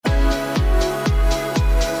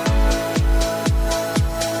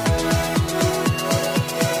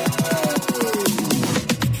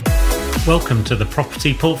Welcome to the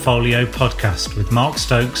Property Portfolio Podcast with Mark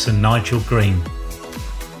Stokes and Nigel Green.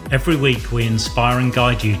 Every week we inspire and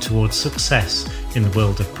guide you towards success in the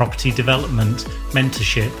world of property development,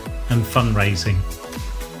 mentorship and fundraising.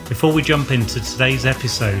 Before we jump into today's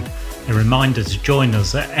episode, a reminder to join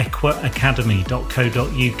us at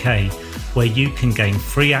equiacademy.co.uk, where you can gain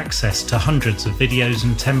free access to hundreds of videos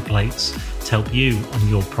and templates to help you on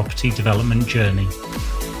your property development journey.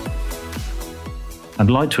 I'd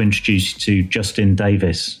like to introduce you to Justin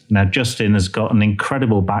Davis. Now, Justin has got an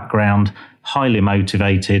incredible background, highly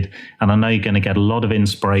motivated, and I know you're going to get a lot of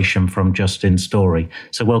inspiration from Justin's story.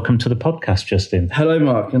 So welcome to the podcast, Justin. Hello,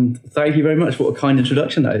 Mark, and thank you very much. What a kind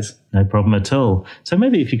introduction that is. No problem at all. So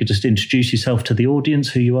maybe if you could just introduce yourself to the audience,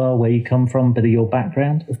 who you are, where you come from, a bit of your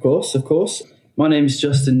background. Of course. My name is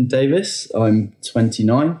Justin Davis. I'm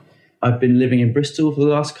 29. I've been living in Bristol for the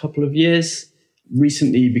last couple of years.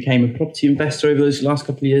 Recently became a property investor over those last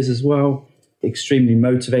couple of years as well. Extremely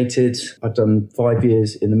motivated. I've done 5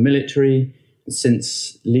 years in the military.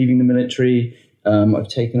 Since leaving the military, I've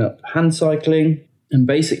taken up hand cycling. And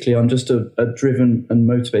basically, I'm just a driven and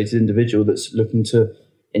motivated individual that's looking to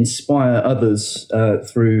inspire others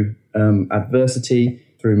through adversity,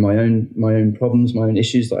 through my own problems, my own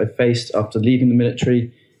issues that I faced after leaving the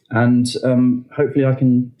military. And hopefully I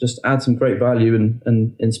can just add some great value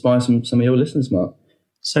and inspire some of your listeners, Mark.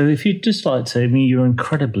 So if you'd just like to, you're an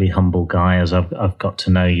incredibly humble guy as I've got to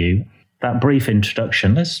know you. That brief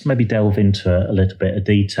introduction, let's maybe delve into a little bit of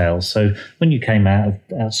detail. So when you came out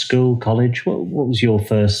of school, college, what was your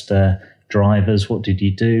first drivers? What did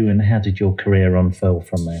you do and how did your career unfurl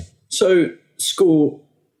from there? So school,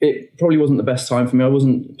 it probably wasn't the best time for me. I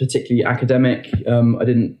wasn't particularly academic. I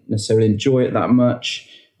didn't necessarily enjoy it that much.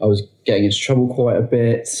 I was getting into trouble quite a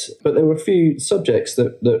bit. But there were a few subjects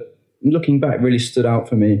that looking back really stood out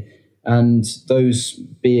for me. And those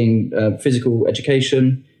being physical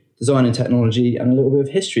education, design and technology, and a little bit of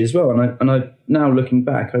history as well. And I now looking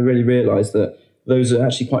back, I really realised that those are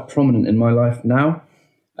actually quite prominent in my life now.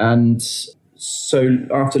 And so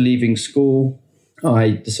after leaving school, I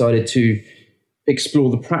decided to explore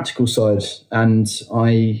the practical side, and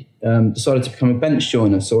I decided to become a bench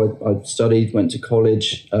joiner. So I studied, went to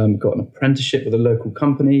college, got an apprenticeship with a local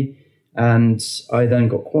company, and I then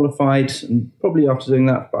got qualified. And probably after doing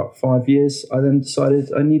that for about 5 years, I then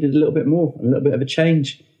decided I needed a little bit more, a little bit of a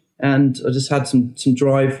change. And I just had some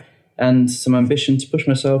drive and some ambition to push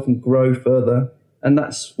myself and grow further. And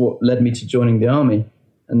that's what led me to joining the army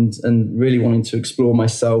and really wanting to explore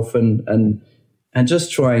myself and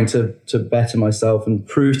just trying to better myself and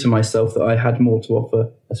prove to myself that I had more to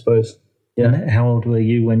offer, I suppose. Yeah. And how old were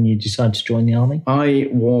you when you decided to join the army? I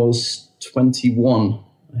was 21,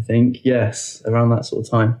 I think. Yes, around that sort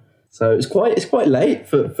of time. So it's quite late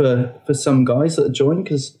for some guys that joined,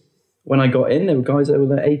 because when I got in, there were guys that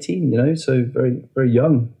were like 18, so very, very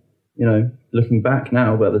young, looking back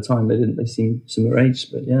now, but at the time they seemed similar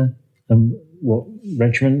age, but yeah. What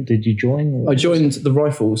regiment did you join? I joined the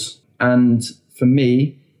Rifles, and for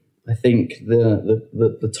me, I think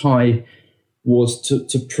the tie was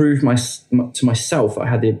to prove to myself I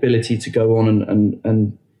had the ability to go on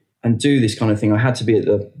and do this kind of thing. I had to be at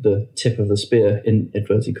the tip of the spear, in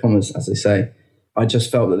inverted commas, as they say. I just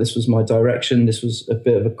felt that this was my direction. This was a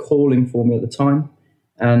bit of a calling for me at the time.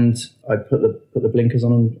 And I put the blinkers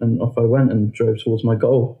on and off I went and drove towards my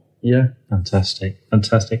goal. Yeah. Fantastic.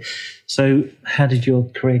 So how did your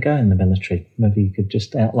career go in the military? Maybe you could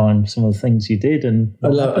just outline some of the things you did. And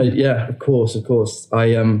yeah, of course. I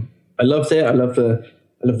loved it. I love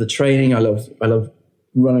the training. I love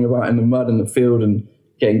running about in the mud in the field and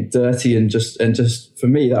getting dirty, and just for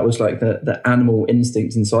me that was like the animal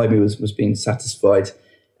instinct inside me was being satisfied.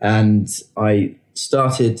 And I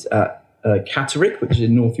started at Catterick, which is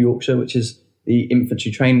in North Yorkshire, which is the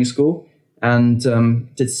infantry training school, and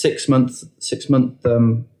did 6 month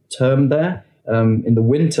term there. In the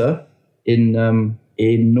winter in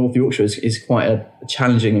North Yorkshire is quite a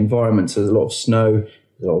challenging environment. So there's a lot of snow,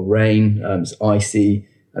 there's a lot of rain, it's icy.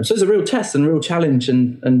 So it's a real test and a real challenge.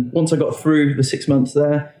 And once I got through the 6 months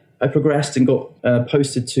there, I progressed and got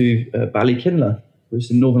posted to Ballykinler, which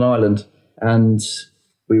is in Northern Ireland. And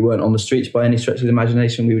we weren't on the streets by any stretch of the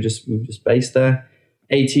imagination. We were just based there.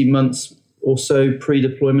 18 months or so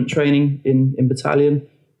pre-deployment training in battalion,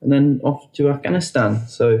 and then off to Afghanistan.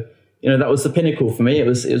 So, that was the pinnacle for me. It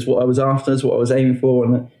was what I was after, it's what I was aiming for.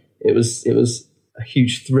 And it was a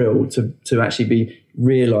huge thrill to actually be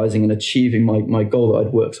realising and achieving my goal that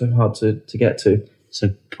I'd worked so hard to get to.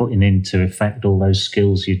 So putting into effect all those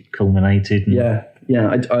skills you'd culminated. Yeah,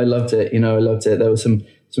 I loved it. I loved it. There were some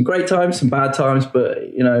great times, some bad times, but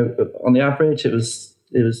on the average, it was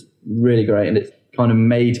really great, and it's kind of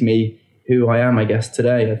made me who I am, I guess,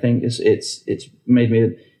 today. I think it's made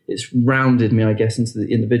me, it's rounded me, I guess, into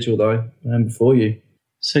the individual that I am before you.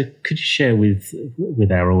 So could you share with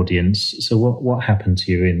our audience, so what happened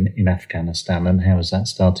to you in Afghanistan, and how has that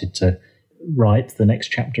started to write the next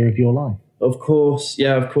chapter of your life? Of course.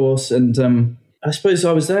 And I suppose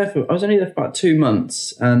I was only there for about 2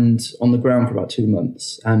 months, and on the ground for about 2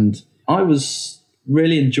 months. And I was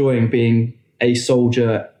really enjoying being a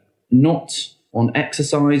soldier, not on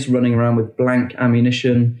exercise, running around with blank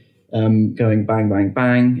ammunition, going bang, bang,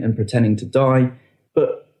 bang, and pretending to die,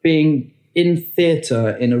 but being in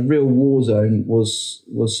theatre in a real war zone was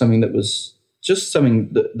something that was just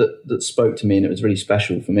something that spoke to me, and it was really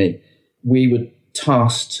special for me. We were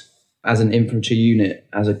tasked as an infantry unit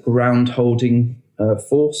as a ground holding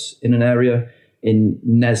force in an area in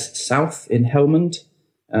Nezd South in Helmand,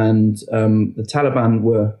 and the Taliban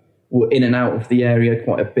were in and out of the area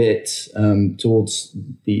quite a bit. Towards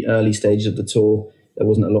the early stages of the tour, there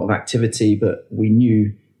wasn't a lot of activity, but we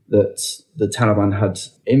knew that the Taliban had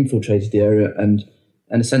infiltrated the area and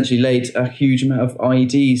essentially laid a huge amount of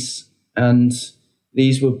IEDs. And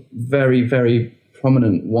these were very, very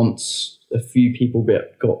prominent once a few people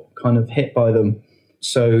got kind of hit by them.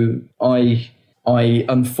 So I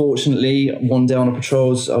unfortunately, one day on a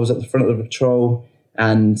patrol, I was at the front of the patrol,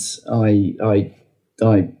 and I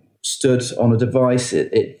stood on a device,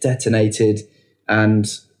 it detonated, and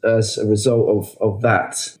as a result of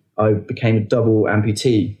that, I became a double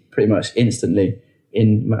amputee pretty much instantly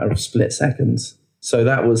in a matter of split seconds. So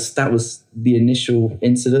that was the initial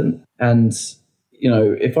incident. And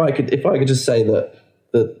if I could just say that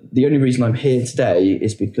the only reason I'm here today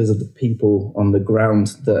is because of the people on the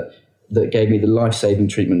ground that gave me the life-saving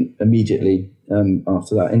treatment immediately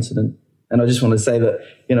after that incident. And I just want to say that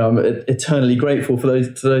I'm eternally grateful for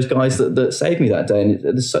those guys that saved me that day. And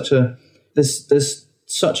there's such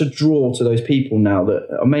a draw to those people now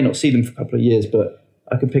that I may not see them for a couple of years, but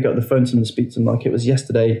I could pick up the phone to them and speak to them like it was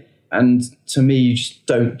yesterday. And to me, you just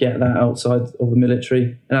don't get that outside of the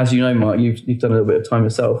military. And as you know, Mark, you've done a little bit of time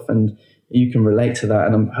yourself, and you can relate to that.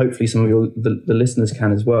 And hopefully some of the listeners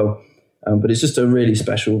can as well. But it's just a really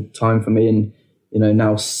special time for me. And,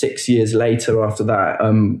 now 6 years later after that,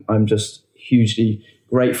 I'm just hugely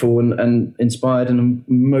grateful and inspired and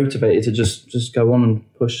motivated to just go on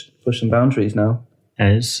and push some boundaries now.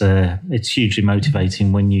 It's hugely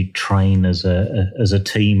motivating when you train as a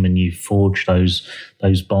team and you forge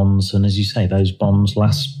those bonds, and as you say, those bonds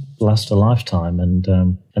last a lifetime. And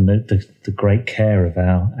the great care of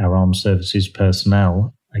our armed services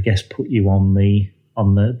personnel, I guess, put you on the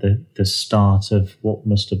start of what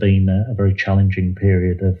must have been a very challenging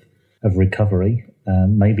period of recovery.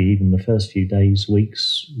 Maybe even the first few days,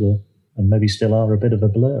 weeks were, and maybe still are, a bit of a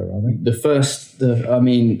blur, I think.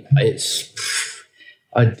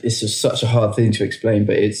 It's just such a hard thing to explain,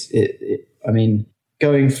 but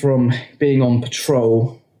going from being on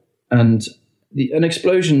patrol, and an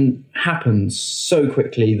explosion happens so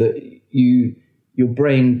quickly that your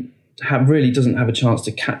brain really doesn't have a chance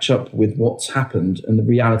to catch up with what's happened and the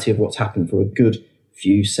reality of what's happened for a good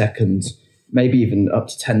few seconds, maybe even up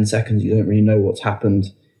to 10 seconds. You don't really know what's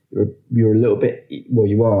happened. You're a little bit,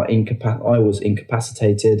 I was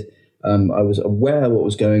incapacitated. I was aware of what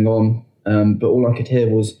was going on. But all I could hear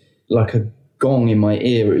was like a gong in my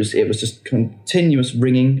ear. It was just continuous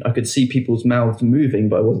ringing. I could see people's mouths moving,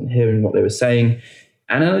 but I wasn't hearing what they were saying.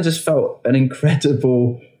 And then I just felt an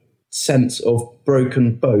incredible sense of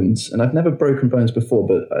broken bones. And I've never broken bones before,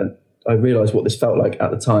 but I realized what this felt like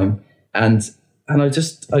at the time. And I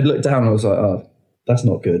looked down and I was like, oh, that's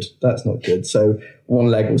not good. That's not good. So one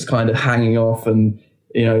leg was kind of hanging off, and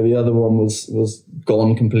the other one was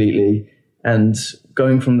gone completely. And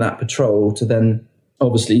going from that patrol to then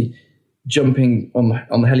obviously jumping on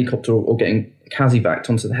the helicopter or getting casevaced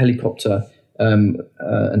onto the helicopter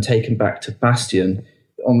and taken back to Bastion.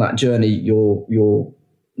 On that journey, you're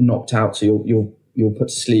knocked out, so you're put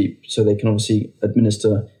to sleep. So they can obviously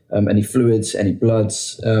administer any fluids, any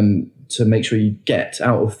bloods, to make sure you get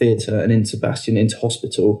out of theatre and into Bastion, into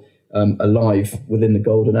hospital, alive within the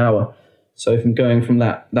golden hour. So from going from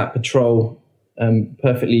that patrol,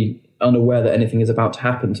 perfectly unaware that anything is about to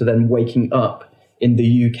happen, to then waking up in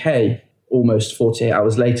the UK almost 48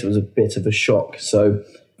 hours later was a bit of a shock. So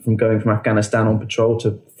from going from Afghanistan on patrol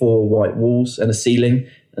to 4 white walls and a ceiling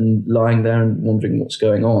and lying there and wondering what's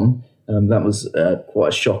going on, that was quite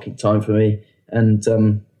a shocking time for me. And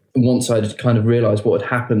once I'd kind of realised what had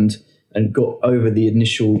happened and got over the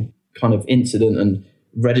initial kind of incident and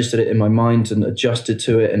registered it in my mind and adjusted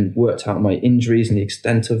to it and worked out my injuries and the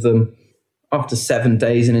extent of them, after 7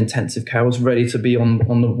 days in intensive care, I was ready to be on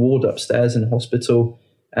the ward upstairs in hospital.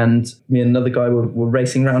 And me and another guy were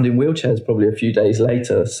racing around in wheelchairs probably a few days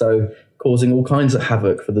later. So causing all kinds of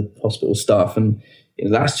havoc for the hospital staff. And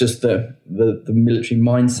that's just the military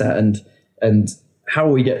mindset. And how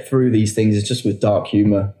we get through these things is just with dark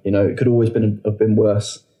humor. It could always have been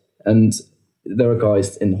worse. And there are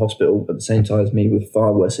guys in the hospital at the same time as me with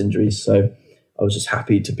far worse injuries. So I was just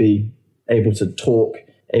happy to be able to talk,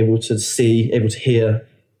 able to see, able to hear.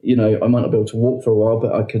 I might not be able to walk for a while,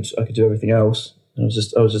 but I could do everything else. And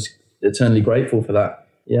I was just eternally grateful for that.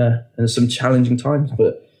 Yeah, and some challenging times,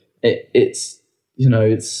 but it's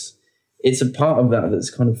a part of that that's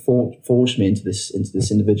kind of forged me into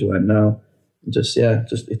this individual I am now. Just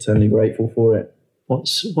eternally grateful for it.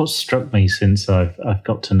 What's struck me since I've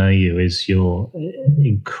got to know you is your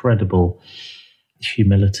incredible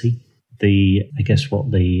humility. I guess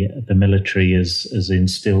what the military has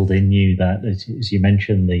instilled in you, that as you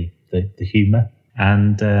mentioned, the humour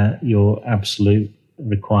and your absolute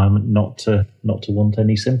requirement not to want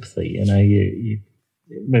any sympathy. You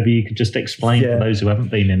maybe you could just explain for those who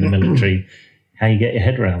haven't been in the military how you get your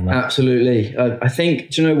head around that. Absolutely. I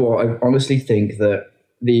think, do you know what? I honestly think that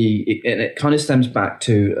it kind of stems back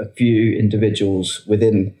to a few individuals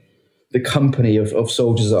within the company of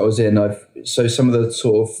soldiers that I was in. So some of the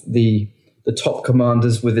sort of the top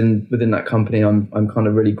commanders within that company, I'm kind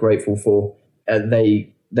of really grateful for.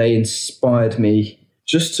 They inspired me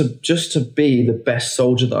just to be the best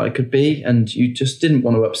soldier that I could be, and you just didn't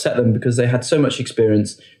want to upset them because they had so much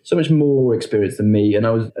experience, so much more experience than me, and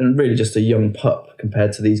I was really just a young pup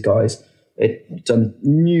compared to these guys. They'd done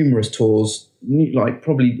numerous tours, like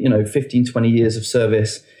probably 15, 20 years of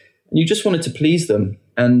service, and you just wanted to please them.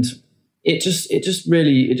 And it just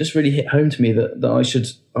really hit home to me that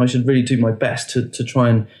I should really do my best to try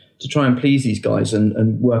and please these guys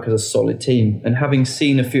and work as a solid team. And having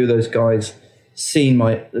seen a few of those guys,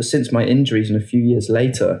 since my injuries and a few years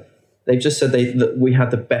later, they've just said that we had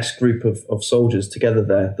the best group of soldiers together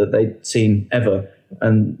there that they'd seen ever,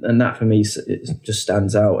 and that for me it just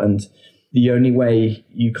stands out. And the only way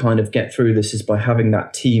you kind of get through this is by having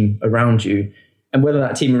that team around you. And whether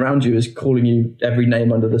that team around you is calling you every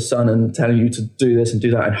name under the sun and telling you to do this and do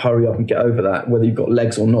that and hurry up and get over that, whether you've got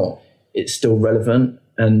legs or not, it's still relevant.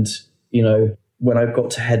 And, when I got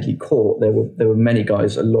to Headley Court, there were many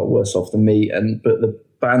guys a lot worse off than me. But the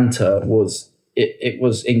banter was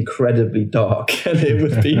incredibly dark. And it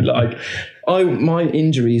would be like, my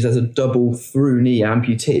injuries as a double through knee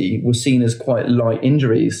amputee were seen as quite light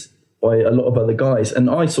injuries by a lot of other guys. And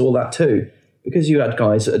I saw that too, because you had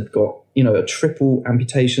guys that had got, a triple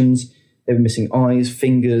amputations. They were missing eyes,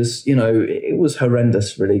 fingers, it was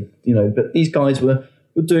horrendous really, but these guys were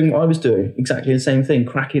doing what I was doing, exactly the same thing,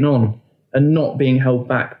 cracking on and not being held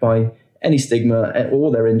back by any stigma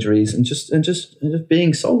or their injuries, and just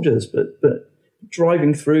being soldiers, but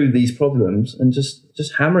driving through these problems and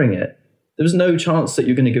just hammering it. There was no chance that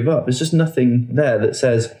you're going to give up. There's just nothing there that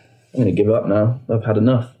says, I'm going to give up now. I've had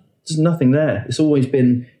enough. There's nothing there. It's always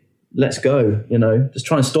been, let's go, just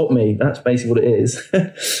try and stop me. That's basically what it is.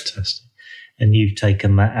 Fantastic. And you've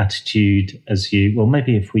taken that attitude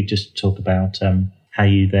maybe if we just talk about how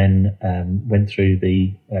you then went through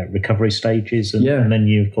the recovery stages and then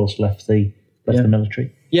you, of course, left the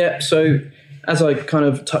military. Yeah, so as I kind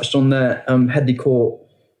of touched on there, Headley Court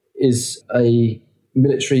is a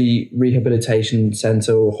military rehabilitation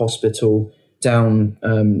centre or hospital down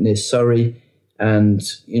near Surrey. And,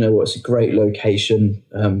 it's a great location.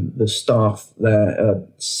 The staff there are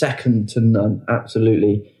second to none,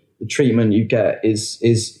 absolutely. The treatment you get is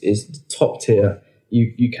top tier.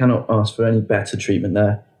 You cannot ask for any better treatment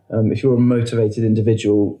there. If you're a motivated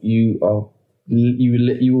individual, you will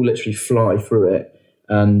literally fly through it.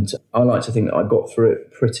 And I like to think that I got through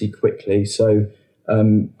it pretty quickly. So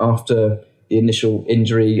after the initial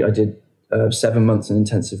injury, I did 7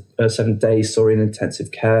 days in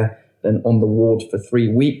intensive care. Then on the ward for 3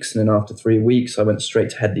 weeks, and then after 3 weeks, I went straight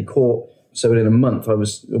to Headley Court. So within a month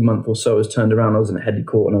or so, I was turned around. I was in Headley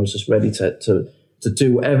Court, and I was just ready to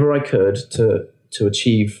do whatever I could to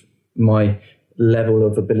achieve my level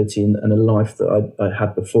of ability and a life that I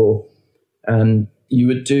had before. And you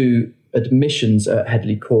would do admissions at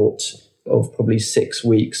Headley Court of probably 6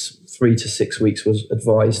 weeks. 3 to 6 weeks was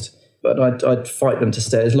advised. But I'd fight them to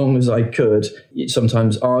stay as long as I could,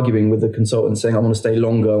 sometimes arguing with the consultant saying, I want to stay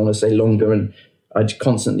longer. And I'd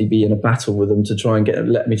constantly be in a battle with them to try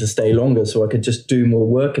and let me to stay longer so I could just do more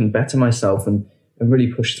work and better myself and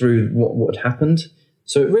really push through what had happened.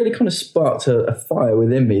 So it really kind of sparked a fire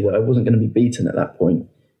within me that I wasn't going to be beaten at that point.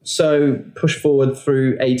 So push forward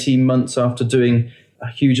through 18 months after doing a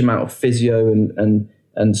huge amount of physio and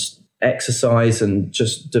exercise and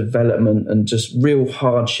just development and just real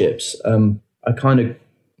hardships, I kind of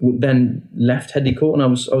then left Headley Court, and I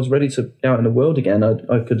was ready to get out in the world again.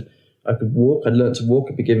 I could walk. I'd learned to walk.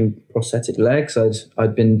 I'd been given prosthetic legs.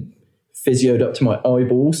 I'd been physioed up to my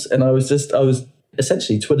eyeballs, and I was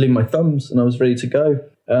essentially twiddling my thumbs, and I was ready to go.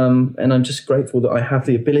 And I'm just grateful that I have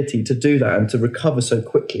the ability to do that and to recover so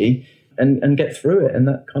quickly and get through it. And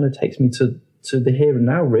that kind of takes me to the here and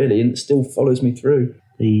now, really, and it still follows me through.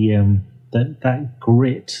 That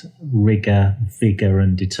grit, rigor, vigor,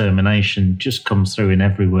 and determination just comes through in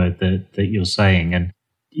every word that you're saying. And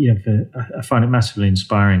I find it massively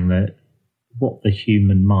inspiring that what the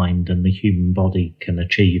human mind and the human body can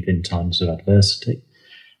achieve in times of adversity.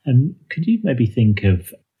 And could you maybe think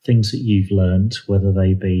of things that you've learned, whether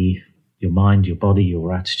they be your mind, your body,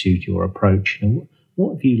 your attitude, your approach?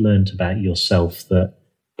 What have you learned about yourself that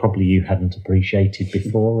probably you hadn't appreciated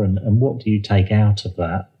before, and what do you take out of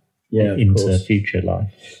that into future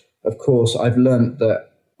life? Of course, I've learned that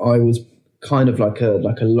I was kind of like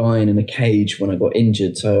a lion in a cage when I got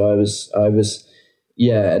injured. So I was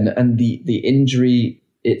and the injury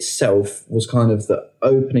itself was kind of the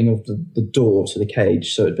opening of the door to the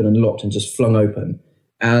cage. So it had been unlocked and just flung open,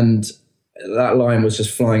 and that lion was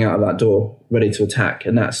just flying out of that door, ready to attack.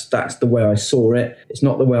 And that's the way I saw it. It's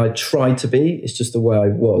not the way I tried to be. It's just the way I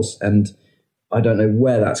was. And I don't know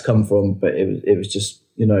where that's come from, but it was just,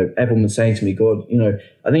 everyone was saying to me, God,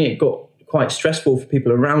 I think it got quite stressful for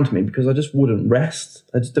people around me because I just wouldn't rest.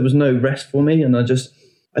 There was no rest for me. And I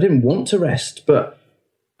didn't want to rest, but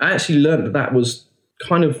I actually learned that was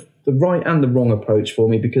kind of the right and the wrong approach for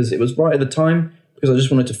me, because it was right at the time because I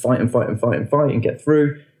just wanted to fight and get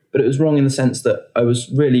through. But it was wrong in the sense that it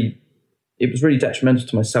was really detrimental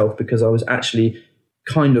to myself, because I was actually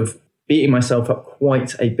kind of beating myself up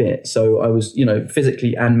quite a bit. So I was,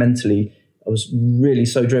 physically and mentally, I was really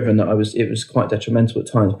so driven that it was quite detrimental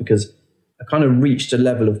at times, because I kind of reached a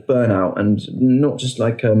level of burnout, and not just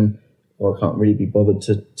like, I can't really be bothered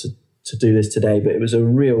to do this today, but it was a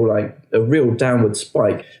real downward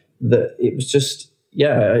spike that it was just,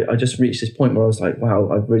 I just reached this point where I was like, wow,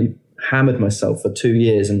 I've really hammered myself for 2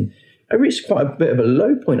 years, and I reached quite a bit of a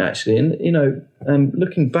low point actually. And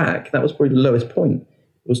looking back, that was probably the lowest point.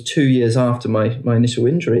 It was 2 years after my initial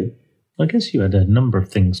injury. I guess you had a number of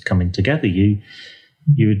things coming together. You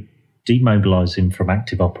were demobilising from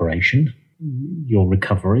active operation, your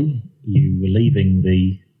recovery, you were leaving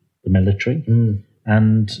the military,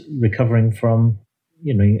 and recovering from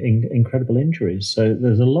incredible injuries. So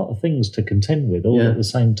there's a lot of things to contend with all at the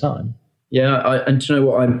same time. Yeah, and do you know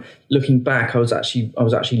what? I'm looking back. I was actually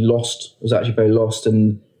lost. I was actually very lost,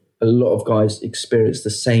 and a lot of guys experience the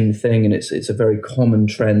same thing. And it's a very common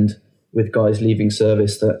trend with guys leaving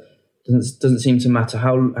service that doesn't seem to matter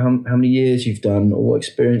how many years you've done or what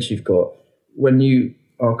experience you've got. When you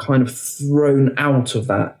are kind of thrown out of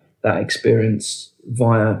that experience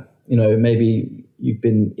via, maybe you've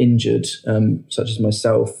been injured, such as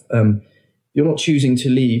myself. You're not choosing to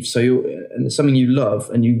leave, and it's something you love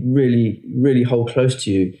and you really, really hold close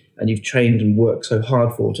to you, and you've trained and worked so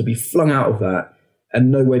hard for, to be flung out of that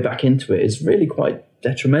and no way back into it is really quite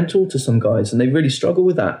detrimental to some guys, and they really struggle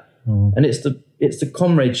with that. And it's the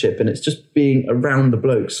comradeship, and it's just being around the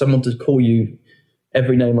blokes, someone to call you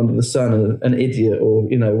every name under the sun, an idiot, or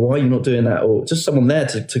why are you not doing that, or just someone there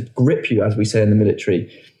to grip you, as we say in the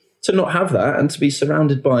military. To not have that and to be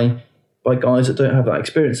surrounded by guys that don't have that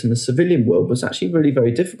experience in the civilian world was actually really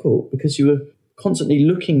very difficult, because you were constantly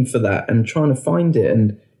looking for that and trying to find it.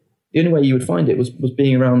 And the only way you would find it was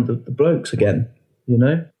being around the blokes again,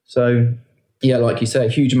 So, yeah, like you say, a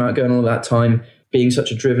huge amount going on at that time, being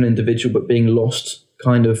such a driven individual, but being lost,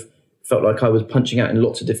 kind of felt like I was punching out in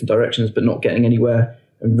lots of different directions, but not getting anywhere,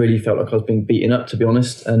 and really felt like I was being beaten up, to be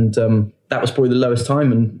honest. And that was probably the lowest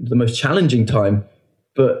time and the most challenging time.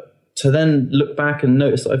 But to then look back and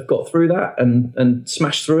notice that I've got through that and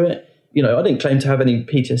smashed through it. I didn't claim to have any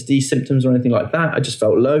PTSD symptoms or anything like that. I just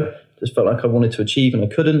felt low, just felt like I wanted to achieve and I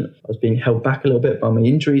couldn't. I was being held back a little bit by my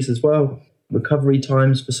injuries as well, recovery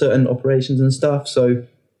times for certain operations and stuff. So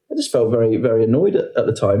I just felt very, very annoyed at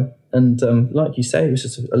the time. And like you say, it was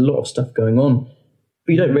just a lot of stuff going on.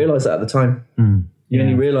 But you don't realise that at the time. You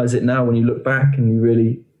only realise it now when you look back and you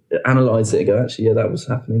really analyse it and go, actually, that was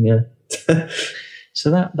happening, So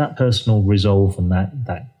that personal resolve and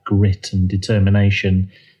that grit and determination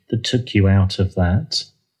that took you out of that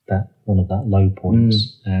one of that low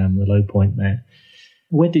points, the low point there.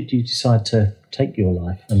 Where did you decide to take your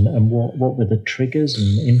life, and what were the triggers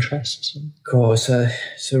and interests? God,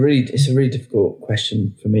 it's a really difficult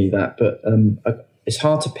question for me, that, but it's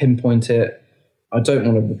hard to pinpoint it. I don't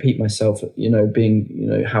want to repeat myself,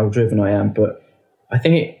 being, how driven I am, but I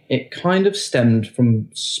think it kind of stemmed from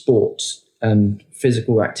sports and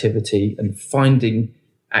physical activity and finding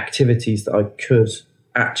activities that I could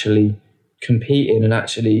actually compete in and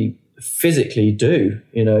actually physically do,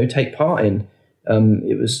 take part in.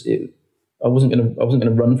 I wasn't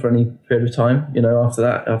gonna run for any period of time, after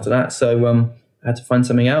that. So I had to find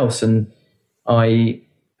something else, and I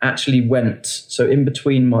actually went. So in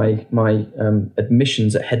between my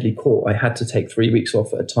admissions at Headley Court, I had to take 3 weeks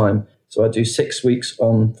off at a time. So I do 6 weeks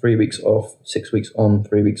on, 3 weeks off, 6 weeks on,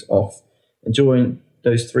 3 weeks off. And during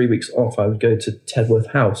those 3 weeks off, I would go to Tedworth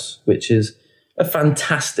House, which is a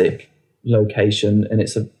fantastic location, and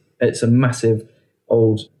it's a massive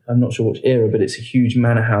old, I'm not sure which era, but it's a huge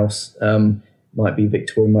manor house. Might be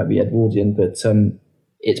Victorian, might be Edwardian, but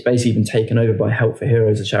it's basically been taken over by Help for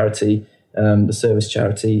Heroes, a charity, the service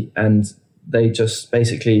charity, and they just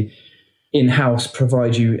basically in-house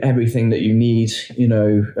provide you everything that you need,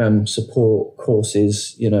 support,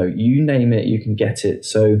 courses, you name it, you can get it.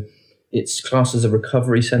 So it's classed as a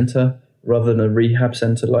recovery centre rather than a rehab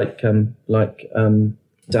centre like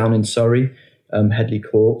down in Surrey, Headley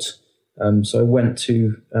Court. So I went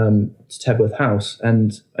to Tedworth House,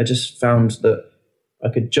 and I just found that I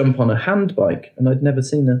could jump on a hand bike, and I'd never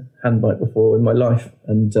seen a hand bike before in my life.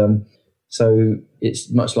 And so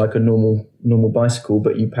it's much like a normal bicycle,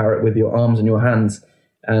 but you power it with your arms and your hands.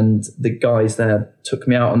 And the guys there took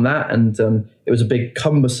me out on that, and it was a big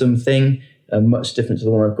cumbersome thing, much different to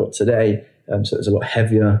the one I've got today. So it was a lot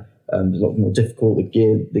heavier, a lot more difficult.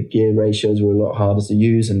 The gear ratios were a lot harder to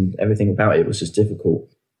use, and everything about it was just difficult.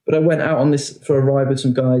 But I went out on this for a ride with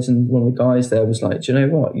some guys, and one of the guys there was like, "Do you know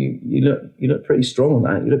what? You look pretty strong on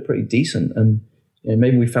that. You look pretty decent, and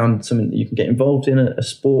maybe we found something that you can get involved in, a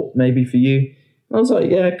sport maybe for you." And I was like,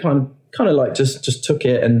 "Yeah, kind of like just took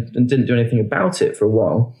it and didn't do anything about it for a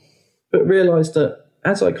while, but realised that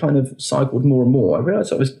as I kind of cycled more and more, I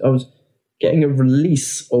realised I was getting a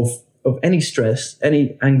release of any stress,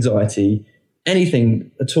 any anxiety, anything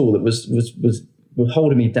at all that was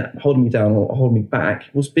holding me down or holding me back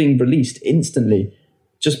was being released instantly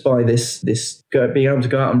just by this being able to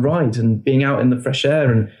go out and ride and being out in the fresh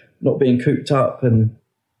air and not being cooped up and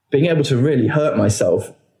being able to really hurt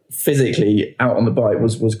myself physically out on the bike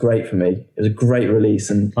was great for me. It was a great release,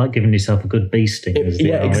 and like giving yourself a good bee sting.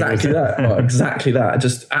 Exactly that. Exactly that.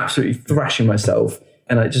 Just absolutely thrashing myself,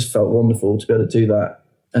 and it just felt wonderful to be able to do that.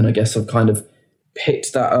 And I guess I've kind of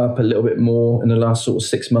picked that up a little bit more in the last sort of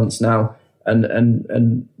 6 months now,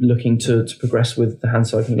 and looking to progress with the hand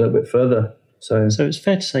cycling a little bit further. So it's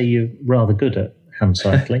fair to say you're rather good at hand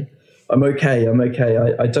cycling. I'm okay.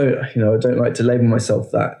 I don't like to label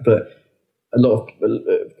myself that, but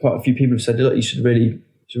quite a few people have said, look, you should really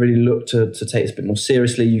look to take this a bit more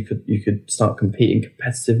seriously. You could start competing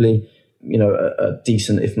competitively, at a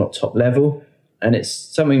decent, if not top level. And it's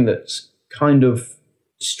something that's kind of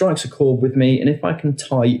strikes a chord with me. And if I can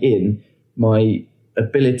tie in my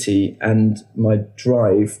ability and my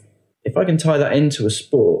drive, if I can tie that into a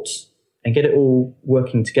sport and get it all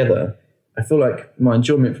working together, I feel like my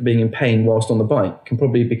enjoyment for being in pain whilst on the bike can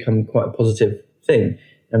probably become quite a positive thing,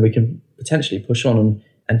 and we can potentially push on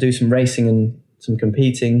and do some racing and some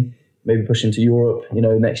competing, maybe push into Europe,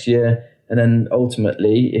 next year, and then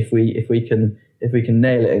ultimately, if we can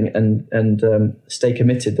nail it and stay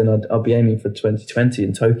committed, then I'll be aiming for 2020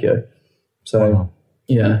 in Tokyo. So wow.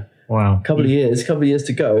 Yeah. Wow. Couple of years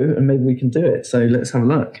to go, and maybe we can do it. So let's have a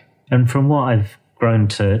look. And from what I've grown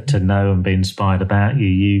to know and be inspired about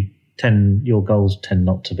you, your goals tend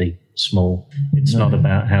not to be small. It's not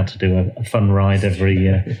about how to do a fun ride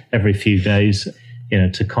every few days,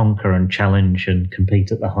 to conquer and challenge and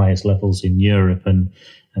compete at the highest levels in Europe and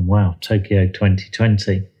wow, Tokyo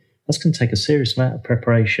 2020. That's going to take a serious amount of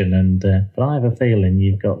preparation, but I have a feeling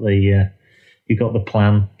you've got the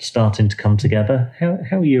plan starting to come together.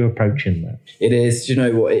 How are you approaching that? It is. Do you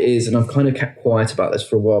know what it is? And I've kind of kept quiet about this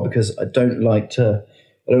for a while because I don't like to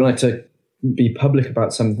be public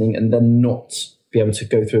about something and then not be able to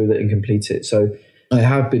go through with it and complete it. So I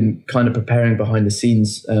have been kind of preparing behind the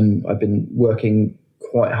scenes. I've been working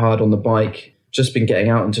quite hard on the bike, just been getting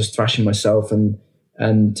out and just thrashing myself and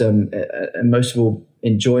most of all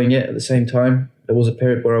enjoying it at the same time. There was a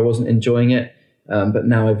period where I wasn't enjoying it. But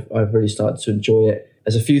now I've really started to enjoy it.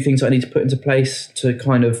 There's a few things I need to put into place to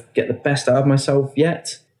kind of get the best out of myself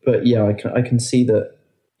yet. But yeah, I can see that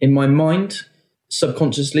in my mind,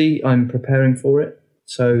 subconsciously, I'm preparing for it.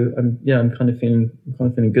 So I'm kind of feeling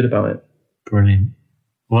good about it. Brilliant.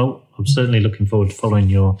 Well, I'm certainly looking forward to following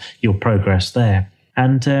your progress there.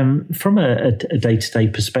 And from a day-to-day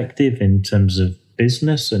perspective, in terms of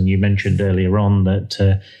business, and you mentioned earlier on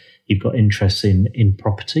that you've got interests in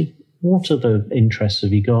property. What other interests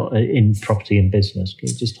have you got in property and business? Can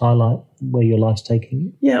you just highlight where your life's taking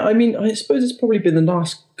you? Yeah, I mean, I suppose it's probably been the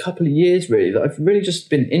last couple of years, really, that I've really just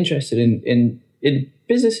been interested in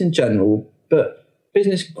business in general, but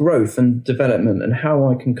business growth and development and how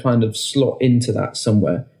I can kind of slot into that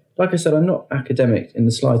somewhere. Like I said, I'm not academic in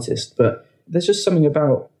the slightest, but there's just something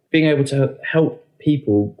about being able to help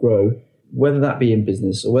people grow, whether that be in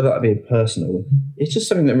business or whether that be in personal. It's just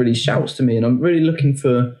something that really shouts to me, and I'm really looking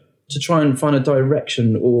to try and find a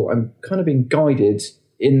direction, or I'm kind of being guided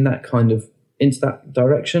in that kind of, into that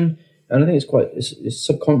direction. And I think it's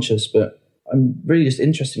subconscious, but I'm really just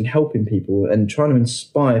interested in helping people and trying to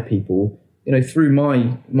inspire people, through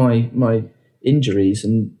my injuries.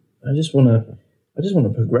 And I just want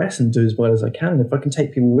to progress and do as well as I can. And if I can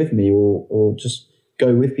take people with me or just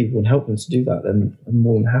go with people and help them to do that, then I'm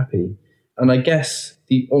more than happy. And I guess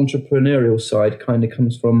the entrepreneurial side kind of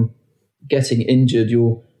comes from getting injured.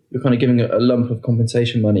 You're kind of giving a lump of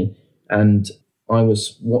compensation money. And I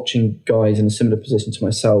was watching guys in a similar position to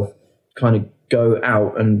myself kind of go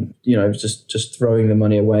out and, just throwing the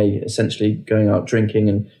money away, essentially going out drinking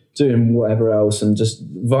and doing whatever else, and just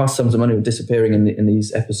vast sums of money were disappearing in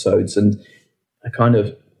these episodes. And I kind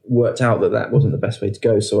of worked out that wasn't the best way to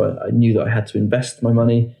go. So I knew that I had to invest my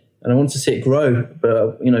money, and I wanted to see it grow,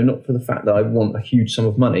 but, not for the fact that I want a huge sum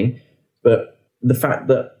of money, but the fact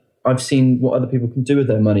that I've seen what other people can do with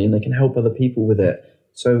their money and they can help other people with it.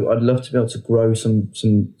 So I'd love to be able to grow some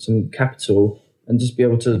capital and just be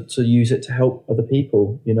able to use it to help other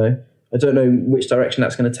people. I don't know which direction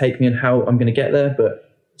that's going to take me and how I'm going to get there, but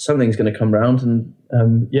something's going to come round.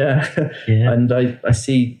 And yeah. And I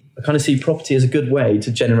kind of see property as a good way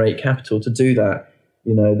to generate capital to do that.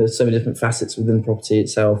 There's so many different facets within property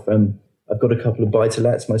itself. I've got a couple of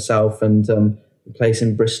buy-to-lets myself, and a place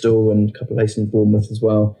in Bristol and a couple of places in Bournemouth as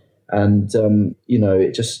well. And,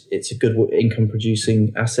 it's a good income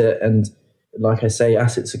producing asset. And like I say,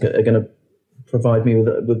 assets are going to provide me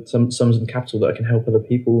with some sums of capital that I can help other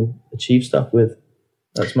people achieve stuff with.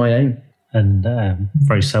 That's my aim. And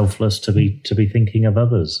very selfless to be thinking of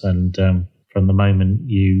others. And from the moment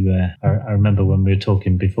I remember when we were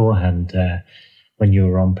talking beforehand, when you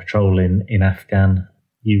were on patrol in Afghan,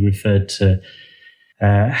 you referred to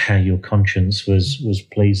how your conscience was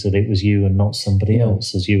pleased that it was you and not somebody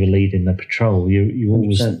else as you were leading the patrol. You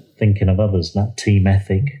always thinking of others, that team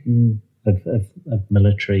ethic of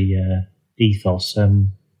military ethos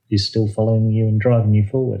is still following you and driving you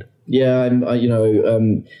forward. Yeah,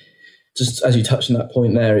 just as you touched on that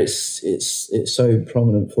point there, it's so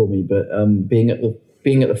prominent for me. But being at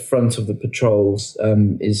the front of the patrols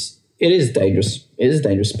is dangerous. It is a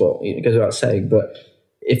dangerous spot. It goes without saying. But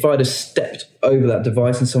if I'd have stepped over that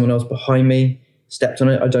device and someone else behind me stepped on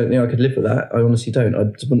it, I don't think I could live with that. I honestly don't. I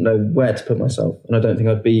just wouldn't know where to put myself, and I don't think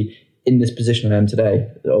I'd be in this position I am today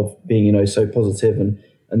of being, so positive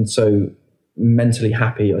and so mentally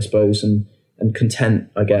happy, I suppose, and content,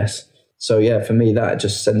 I guess. So yeah, for me, that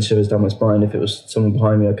just sends shivers down my spine. If it was someone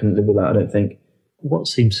behind me, I couldn't live with that, I don't think. What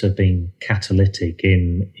seems to have been catalytic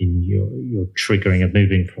in your triggering of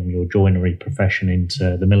moving from your joinery profession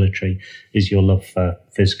into the military is your love for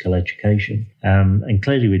physical education. And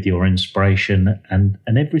clearly with your inspiration and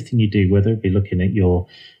everything you do, whether it be looking at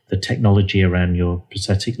the technology around your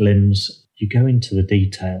prosthetic limbs, you go into the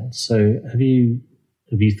detail. So have you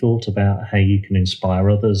thought about how you can inspire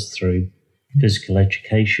others through physical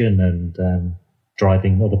education and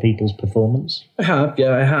driving other people's performance? I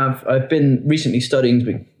have. I've been recently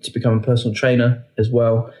studying to become a personal trainer as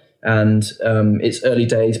well. And it's early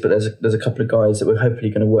days, but there's a couple of guys that we're hopefully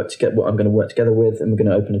going to work together. What I'm going to work together with, and we're going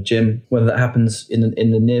to open a gym. Whether that happens in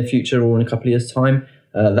the near future or in a couple of years' time,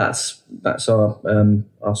 that's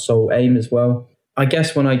our sole aim as well. I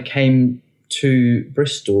guess when I came to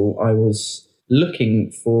Bristol, I was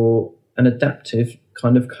looking for an adaptive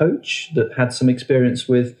kind of coach that had some experience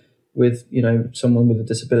with someone with a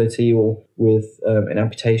disability or with an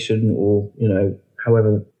amputation or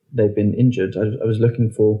however they've been injured. I was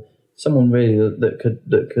looking for someone really that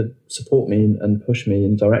could support me and push me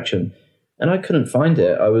in direction, and I couldn't find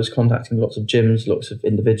it. I was contacting lots of gyms, lots of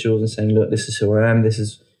individuals, and saying, look, this is who I am, this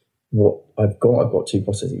is what I've got 2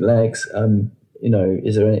 prosthetic legs,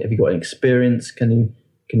 is there have you got any experience, can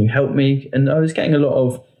you help me? And I was getting a lot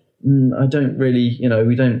of I don't really,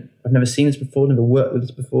 I've never seen this before, never worked with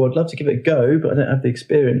this before. I'd love to give it a go, but I don't have the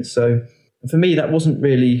experience. So for me, that wasn't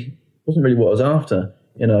really what I was after,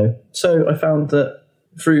 So I found that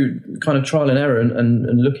through kind of trial and error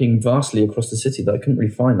and looking vastly across the city that I couldn't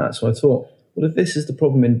really find that. So I thought, well, if this is the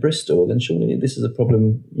problem in Bristol, then surely this is a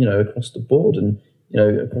problem, across the board and,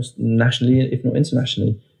 across nationally, if not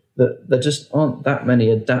internationally, that there just aren't that many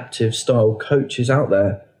adaptive style coaches out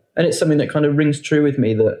there. And it's something that kind of rings true with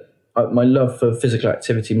me, that my love for physical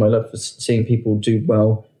activity, my love for seeing people do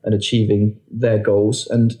well and achieving their goals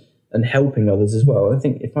and helping others as well. I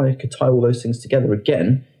think if I could tie all those things together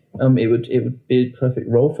again, it would be a perfect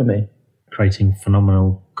role for me. Creating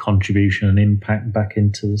phenomenal contribution and impact back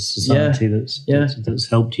into the society that's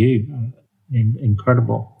helped you.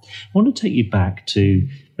 Incredible. I want to take you back to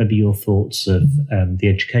maybe your thoughts of the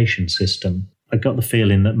education system. I got the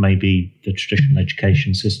feeling that maybe the traditional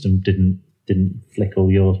education system didn't flick all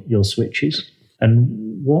your switches.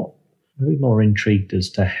 And what I'd be more intrigued as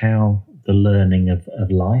to how the learning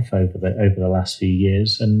of life over the last few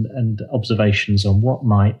years and observations on what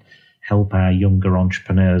might help our younger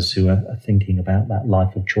entrepreneurs who are thinking about that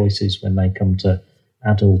life of choices when they come to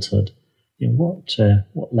adulthood.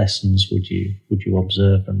 What lessons would you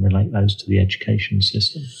observe and relate those to the education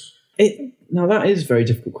system? Now that is a very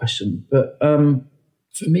difficult question, but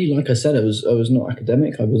for me, like I said, I was not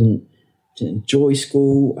academic. I didn't enjoy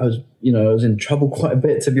school. I was in trouble quite a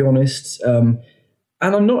bit, to be honest. And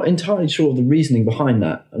I'm not entirely sure of the reasoning behind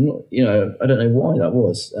that. I'm not, I don't know why that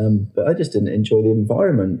was, but I just didn't enjoy the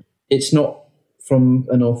environment. It's not from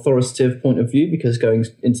an authoritative point of view, because going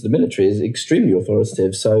into the military is extremely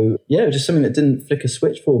authoritative. So yeah, just something that didn't flick a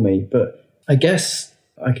switch for me. But I guess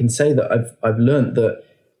I can say that I've learned that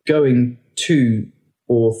going to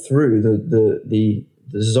or through the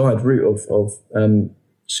desired route of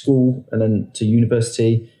school and then to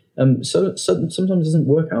university, so sometimes doesn't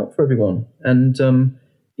work out for everyone. And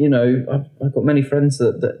I've got many friends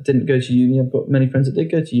that didn't go to uni. I've got many friends that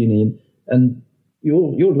did go to uni, and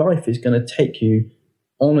your life is going to take you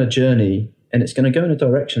on a journey, and it's going to go in a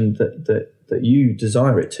direction that you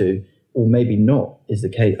desire it to, or maybe not, is the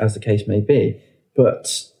case, as the case may be. But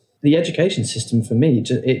the education system for me,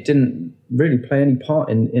 it didn't really play any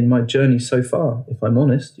part in my journey so far, if I'm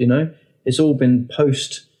honest. It's all been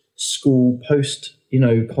post school, post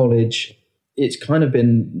college. It's kind of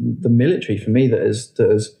been the military for me that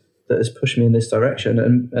has pushed me in this direction,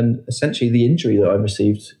 and essentially the injury that I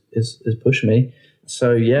received has pushed me.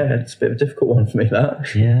 So yeah, it's a bit of a difficult one for me,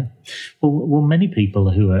 that. Yeah. Well, many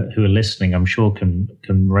people who are listening, I'm sure can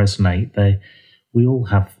resonate. We all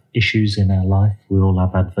have issues in our life. We all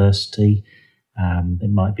have adversity.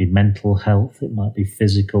 It might be mental health. It might be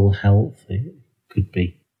physical health. It could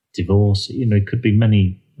be divorce. It could be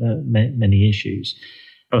many issues.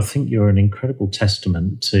 But I think you're an incredible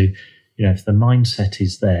testament to, if the mindset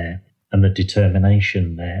is there and the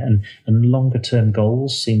determination there, and longer term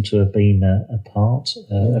goals seem to have been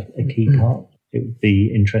a key part. It would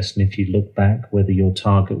be interesting if you look back whether your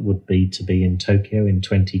target would be to be in Tokyo in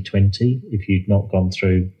 2020 if you'd not gone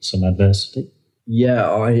through some adversity. Yeah,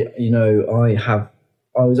 I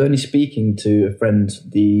was only speaking to a friend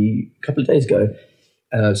a couple of days ago,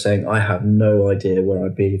 and I was saying I have no idea where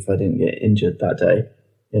I'd be if I didn't get injured that day.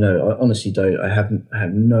 I honestly don't. I have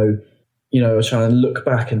no. I was trying to look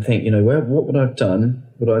back and think, what would I have done?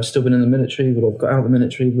 Would I have still been in the military? Would I have got out of the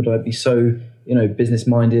military? Would I be so, business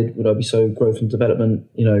minded? Would I be so growth and development,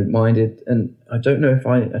 minded? And I don't know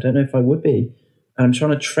if I would be. And I'm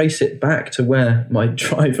trying to trace it back to where my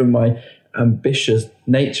drive and my ambitious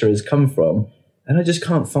nature has come from, and I just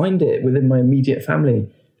can't find it within my immediate family.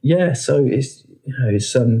 Yeah, so it's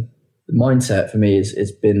the mindset for me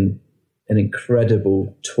has been an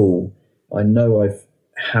incredible tool. I know I've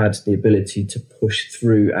had the ability to push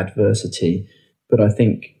through adversity, but I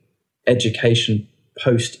think education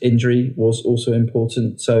post-injury was also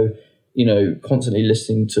important. So, constantly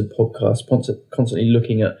listening to podcasts, constantly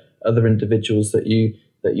looking at other individuals that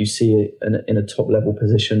you see in a top level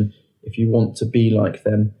position. If you want to be like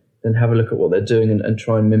them, then have a look at what they're doing and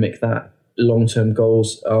try and mimic that. Long-term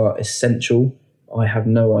goals are essential. I have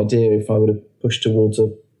no idea if I would have pushed towards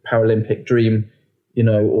a Paralympic dream,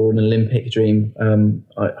 or an Olympic dream.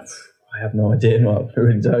 I have no idea. I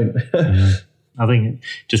really don't. I think it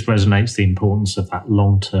just resonates the importance of that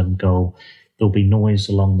long-term goal. There'll be noise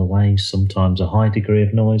along the way, sometimes a high degree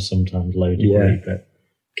of noise, sometimes low degree, but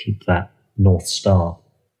keep that North Star.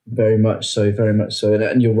 Very much so, very much so.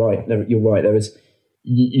 And you're right. There is,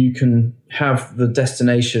 you can have the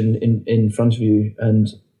destination in front of you, and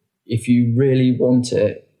if you really want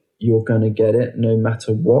it, you're going to get it no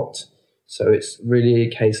matter what. So it's really a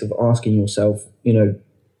case of asking yourself,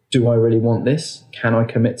 do I really want this? Can I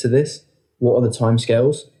commit to this? What are the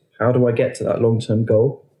timescales? How do I get to that long-term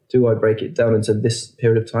goal? Do I break it down into this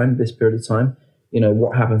period of time, this period of time?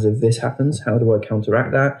 What happens if this happens? How do I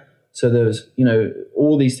counteract that? So there's,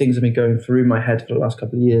 all these things have been going through my head for the last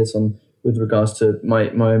couple of years with regards to my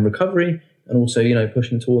own recovery, and also,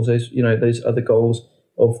 pushing towards those, those other goals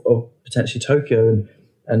of potentially Tokyo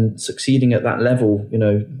and succeeding at that level.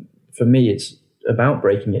 For me, it's about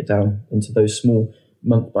breaking it down into those small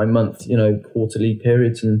month by month, quarterly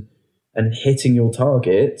periods and hitting your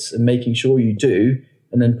targets and making sure you do,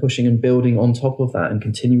 and then pushing and building on top of that and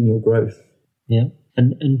continuing your growth. Yeah.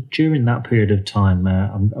 And during that period of time,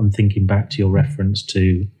 I'm thinking back to your reference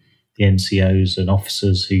to the NCOs and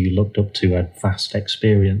officers who you looked up to had vast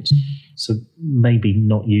experience. So maybe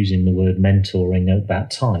not using the word mentoring at that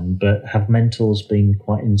time, but have mentors been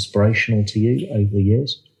quite inspirational to you over the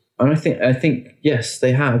years? And I think yes,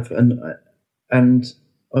 they have, and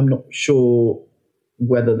I'm not sure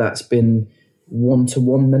whether that's been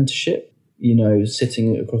one-to-one mentorship,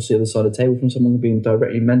 sitting across the other side of the table from someone being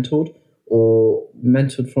directly mentored, or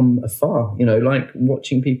mentored from afar, like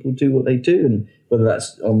watching people do what they do, and whether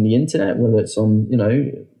that's on the internet, whether it's on,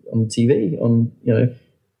 on TV, on,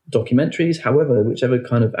 documentaries, whichever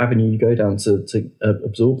kind of avenue you go down to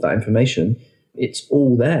absorb that information, it's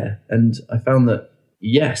all there. And I found that,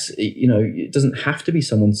 yes, it doesn't have to be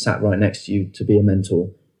someone sat right next to you to be a mentor.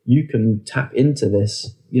 You can tap into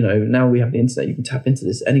this, now we have the internet, you can tap into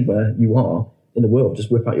this anywhere you are in the world.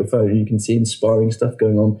 Just whip out your phone and you can see inspiring stuff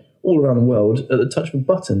going on all around the world at the touch of a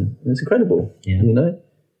button. And it's incredible,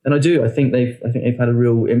 And I think they've had a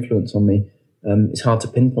real influence on me. It's hard to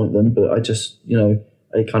pinpoint them, but I just,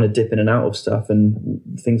 I kind of dip in and out of stuff, and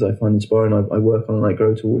things I find inspiring, I work on and I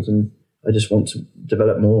grow towards, and I just want to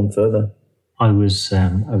develop more and further. I was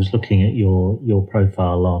looking at your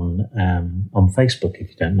profile on Facebook, if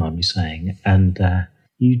you don't mind me saying, and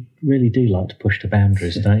you really do like to push the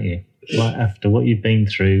boundaries, don't you? Like after what you've been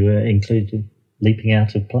through, including leaping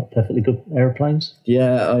out of perfectly good aeroplanes.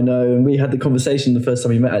 Yeah, I know. And we had the conversation the first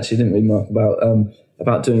time we met, actually, didn't we, Mark,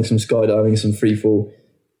 about doing some skydiving, some free fall.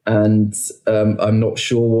 And I'm not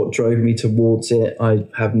sure what drove me towards it. I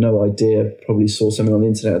have no idea. Probably saw something on the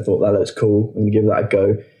internet and thought, that looks cool. I'm going to give that a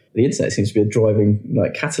go. The internet seems to be a driving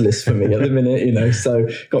catalyst for me at the minute, so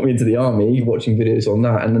got me into the army, watching videos on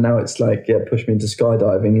that. And now it's pushed me into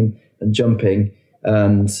skydiving and jumping.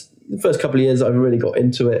 And the first couple of years, I really got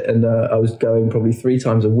into it, and I was going probably 3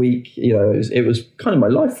 times a week. It was kind of my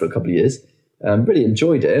life for a couple of years. Really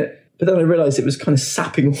enjoyed it. But then I realized it was kind of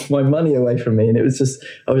sapping all my money away from me. And it was just,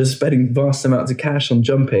 I was spending vast amounts of cash on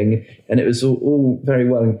jumping, and it was all very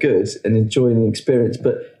well and good and enjoying the experience.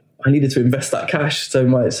 But I needed to invest that cash.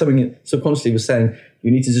 So something subconsciously was saying, you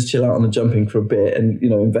need to just chill out on the jumping for a bit and,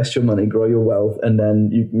 invest your money, grow your wealth, and then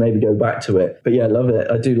you maybe go back to it. But yeah, I love it.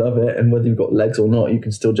 I do love it. And whether you've got legs or not, you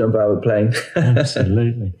can still jump out of a plane.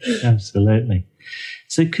 Absolutely. Absolutely.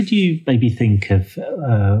 So could you maybe think of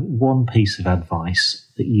one piece of advice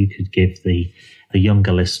that you could give the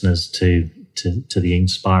younger listeners to the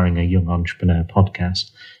Inspiring a Young Entrepreneur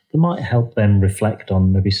podcast that might help them reflect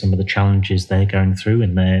on maybe some of the challenges they're going through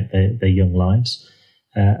in their young lives,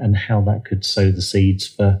 and how that could sow the seeds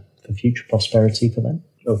for future prosperity for them?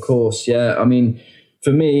 Of course, yeah. I mean,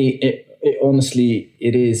 for me, it honestly,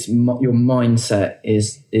 it is your mindset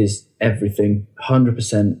is everything.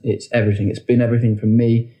 100%, it's everything. It's been everything for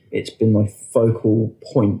me. It's been my focal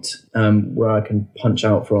point where I can punch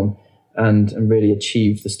out from and really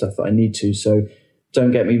achieve the stuff that I need to. So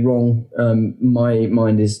don't get me wrong. My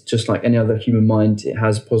mind is just like any other human mind. It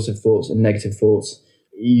has positive thoughts and negative thoughts.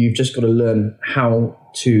 You've just got to learn how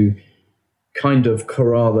to kind of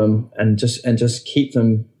corral them and just keep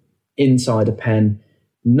them inside a pen.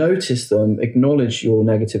 Notice them, acknowledge your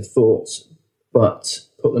negative thoughts, but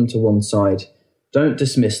put them to one side. Don't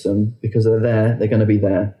dismiss them because they're there. They're going to be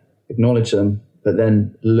there. Acknowledge them, but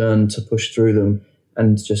then learn to push through them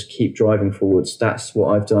and just keep driving forwards. That's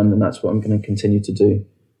what I've done, and that's what I'm going to continue to do.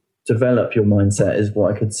 Develop your mindset is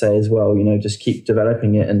what I could say as well. Just keep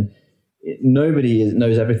developing it. And nobody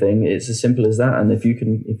knows everything. It's as simple as that. And if you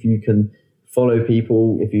can follow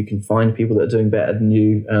people, if you can find people that are doing better than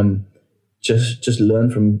you, just learn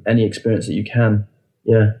from any experience that you can.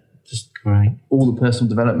 Yeah. Just great. All the personal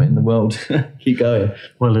development in the world. Keep going.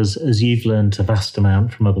 Well, as you've learned a vast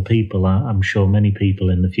amount from other people, I'm sure many people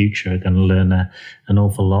in the future are going to learn an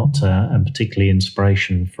awful lot, and particularly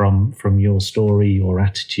inspiration from your story, your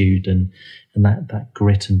attitude, and that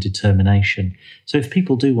grit and determination. So if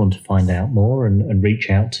people do want to find out more and reach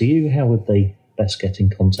out to you, how would they best get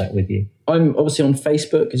in contact with you? I'm obviously on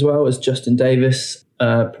Facebook as well as Justin Davis.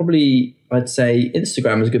 Probably I'd say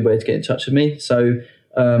Instagram is a good way to get in touch with me. So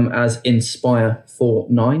as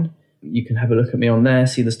Inspire49. You can have a look at me on there,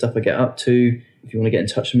 see the stuff I get up to. If you want to get in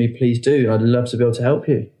touch with me, please do. I'd love to be able to help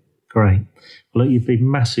you. Great. Well, look, you've been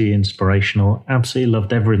massively inspirational. Absolutely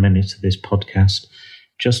loved every minute of this podcast.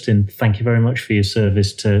 Justin, thank you very much for your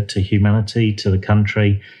service to humanity, to the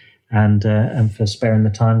country, and for sparing the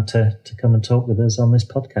time to come and talk with us on this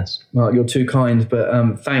podcast. Well, you're too kind,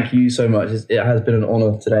 but thank you so much. It has been an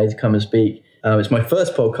honour today to come and speak. It's my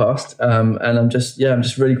first podcast, and I'm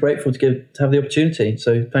just really grateful to have the opportunity.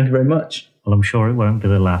 So thank you very much. Well, I'm sure it won't be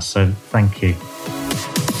the last. So thank you.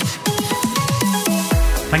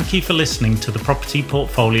 Thank you for listening to the Property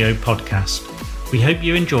Portfolio Podcast. We hope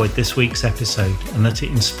you enjoyed this week's episode and that it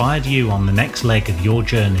inspired you on the next leg of your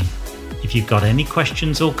journey. If you've got any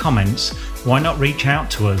questions or comments, why not reach out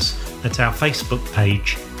to us at our Facebook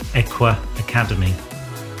page, Equa Academy.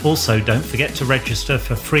 Also, don't forget to register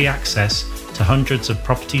for free access to hundreds of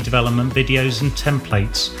property development videos and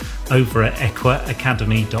templates over at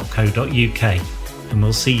equaacademy.co.uk, and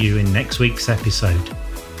we'll see you in next week's episode.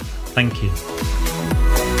 Thank you.